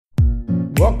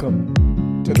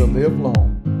Welcome to the Live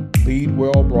Long, Lead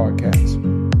Well broadcast.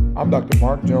 I'm Dr.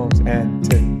 Mark Jones, and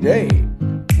today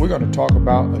we're going to talk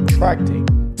about attracting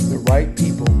the right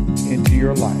people into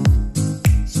your life.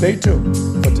 Stay tuned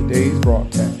for today's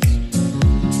broadcast.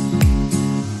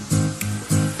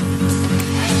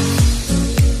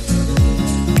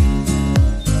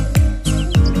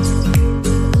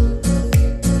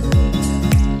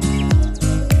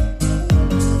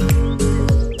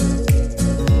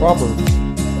 Proverbs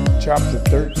chapter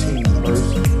 13,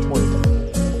 verse 20.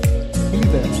 He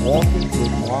that walketh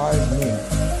with wise men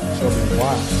shall be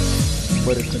wise,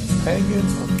 but a companion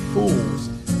of fools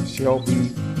shall be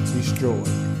destroyed.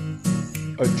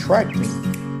 Attracting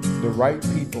the right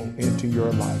people into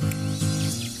your life.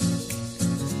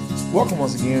 Welcome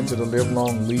once again to the Live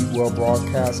Long, Lead Well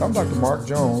broadcast. I'm Dr. Mark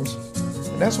Jones,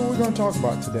 and that's what we're going to talk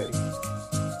about today.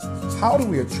 How do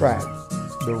we attract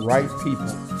the right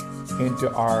people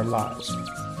into our lives?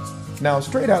 Now,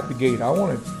 straight out the gate, I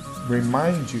want to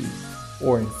remind you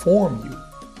or inform you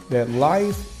that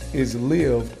life is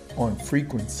lived on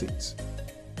frequencies.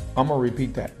 I'm going to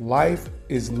repeat that. Life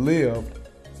is lived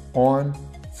on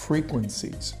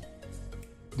frequencies.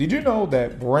 Did you know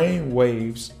that brain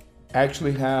waves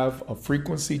actually have a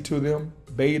frequency to them?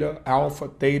 Beta, alpha,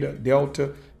 theta,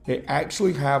 delta, they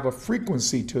actually have a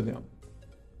frequency to them.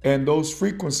 And those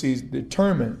frequencies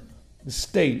determine the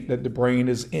state that the brain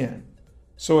is in.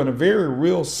 So in a very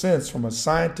real sense, from a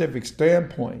scientific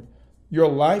standpoint, your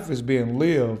life is being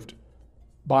lived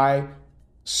by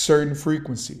certain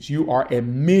frequencies. You are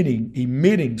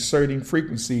emitting certain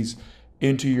frequencies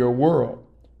into your world.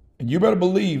 And you better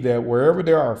believe that wherever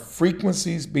there are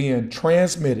frequencies being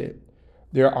transmitted,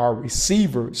 there are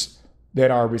receivers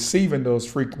that are receiving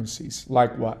those frequencies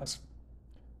likewise.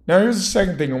 Now, here's the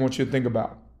second thing I want you to think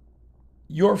about.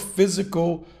 Your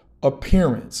physical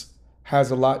appearance has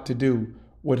a lot to do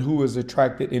with who is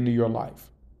attracted into your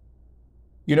life.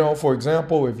 You know, for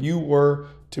example, if you were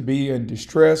to be in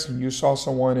distress and you saw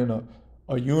someone in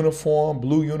a uniform,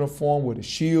 blue uniform with a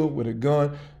shield, with a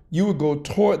gun, you would go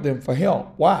toward them for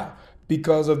help. Why?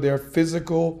 Because of their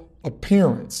physical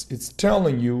appearance. It's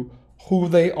telling you who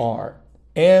they are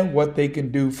and what they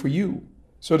can do for you.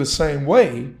 So the same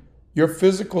way, your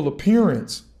physical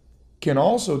appearance can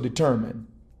also determine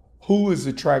who is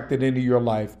attracted into your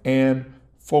life and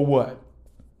for what.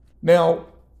 Now,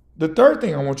 the third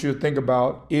thing I want you to think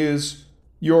about is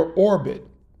your orbit.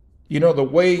 You know, the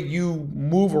way you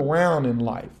move around in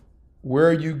life,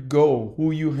 where you go,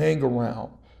 who you hang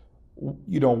around,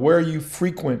 you know, where you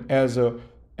frequent as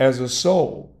a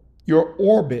soul. Your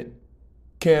orbit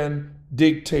can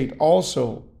dictate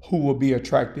also who will be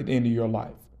attracted into your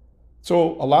life.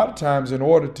 So a lot of times, in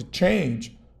order to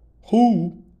change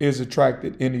who is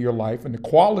attracted into your life and the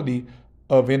quality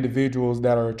of individuals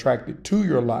that are attracted to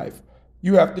your life,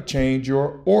 you have to change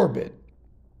your orbit.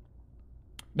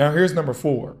 Now, here's number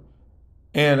 4.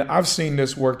 And I've seen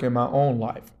this work in my own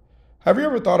life. Have you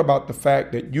ever thought about the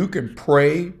fact that you can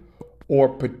pray or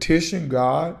petition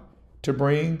God to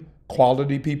bring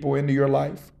quality people into your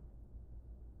life?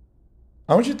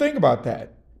 I want you to think about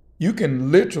that. You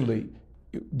can literally,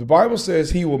 the Bible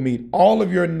says he will meet all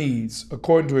of your needs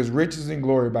according to his riches and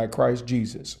glory by Christ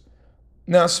Jesus.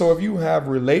 Now, so if you have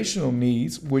relational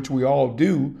needs, which we all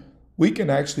do, we can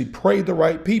actually pray the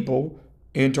right people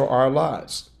into our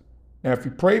lives. Now, if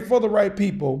you pray for the right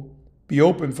people, be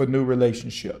open for new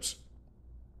relationships.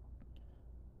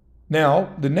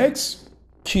 Now, the next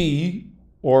key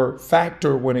or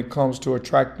factor when it comes to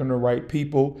attracting the right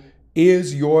people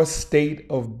is your state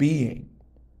of being.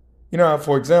 You know,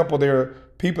 for example, there are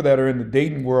people that are in the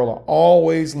dating world are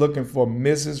always looking for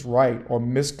Mrs. Right or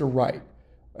Mr. Right.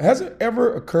 Has it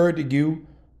ever occurred to you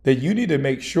that you need to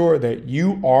make sure that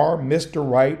you are Mr.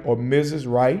 Right or Mrs.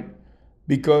 Right?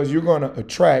 Because you're going to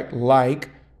attract like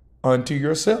unto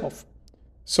yourself.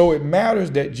 So it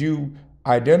matters that you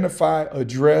identify,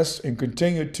 address, and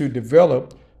continue to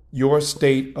develop your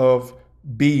state of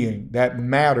being. That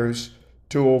matters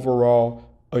to overall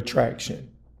attraction.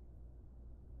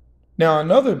 Now,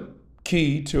 another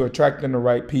key to attracting the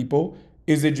right people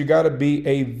is that you got to be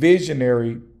a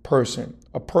visionary person,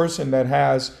 a person that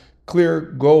has clear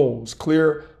goals,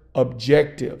 clear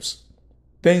objectives,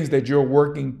 things that you're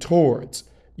working towards.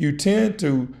 You tend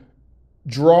to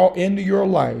draw into your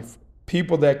life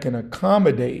people that can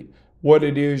accommodate what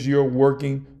it is you're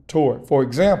working toward. For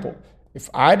example, if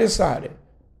I decided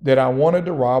that I wanted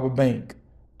to rob a bank,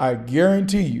 I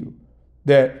guarantee you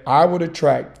that I would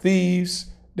attract thieves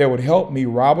that would help me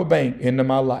rob a bank into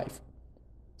my life.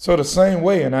 So the same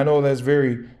way, and I know that's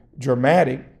very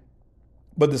dramatic,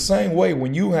 But the same way,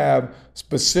 when you have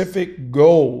specific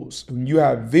goals, when you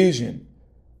have vision,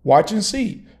 watch and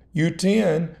see, you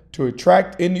tend to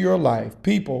attract into your life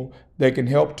people that can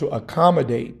help to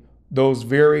accommodate those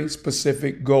very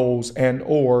specific goals and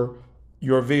or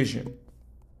your vision.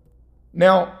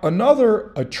 Now,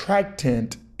 another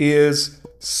attractant is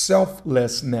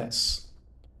selflessness.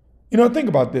 Think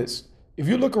about this. If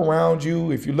you look around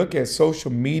you, if you look at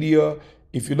social media,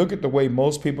 if you look at the way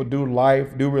most people do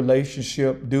life, do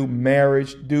relationship, do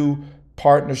marriage, do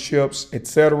partnerships,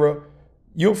 etc.,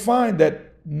 you'll find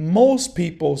that most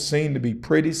people seem to be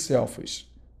pretty selfish.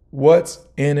 What's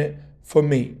in it for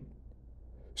me?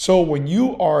 So when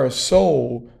you are a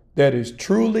soul that is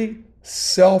truly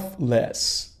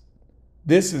selfless,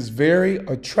 this is very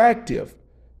attractive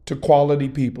to quality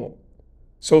people.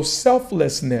 So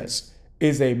selflessness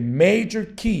is a major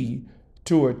key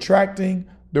to attracting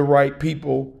the right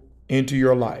people into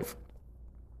your life.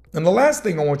 And the last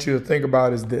thing I want you to think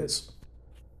about is this.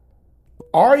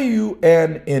 Are you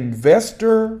an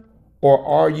investor or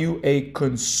are you a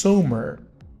consumer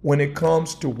when it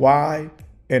comes to why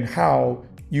and how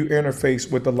you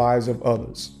interface with the lives of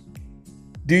others?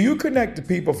 Do you connect to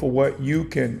people for what you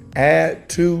can add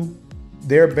to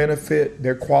their benefit,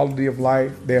 their quality of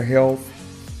life, their health?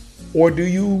 Or do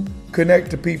you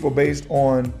connect to people based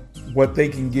on what they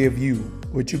can give you,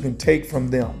 what you can take from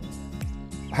them,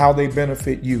 how they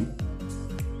benefit you?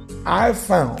 I've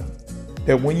found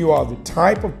that when you are the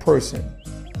type of person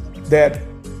that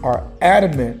are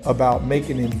adamant about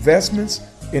making investments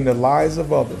in the lives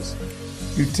of others,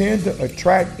 you tend to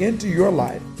attract into your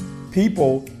life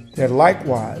people that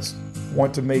likewise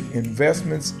want to make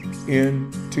investments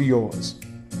into yours.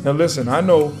 Now listen, I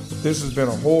know this has been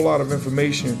a whole lot of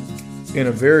information in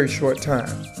a very short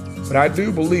time, but I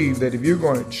do believe that if you're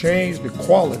going to change the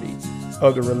quality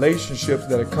of the relationships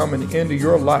that are coming into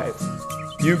your life,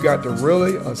 you've got to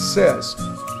really assess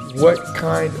what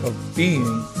kind of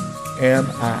being am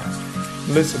I?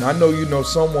 Listen, I know you know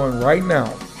someone right now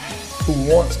who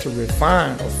wants to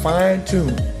refine or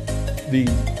fine-tune the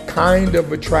kind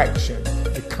of attraction,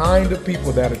 the kind of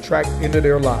people that attract into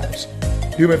their lives.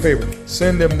 Do me a favor,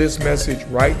 send them this message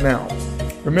right now.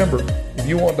 Remember, if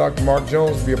you want Dr. Mark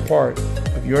Jones to be a part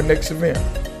of your next event,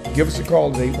 give us a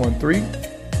call at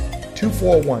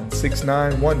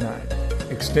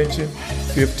 813-241-6919, extension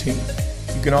 15.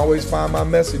 You can always find my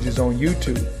messages on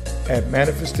YouTube at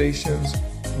Manifestations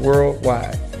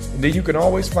Worldwide. And then you can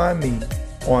always find me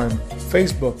on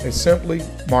Facebook as simply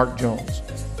Mark Jones.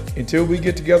 Until we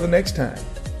get together next time,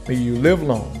 may you live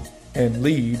long and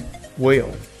lead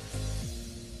well.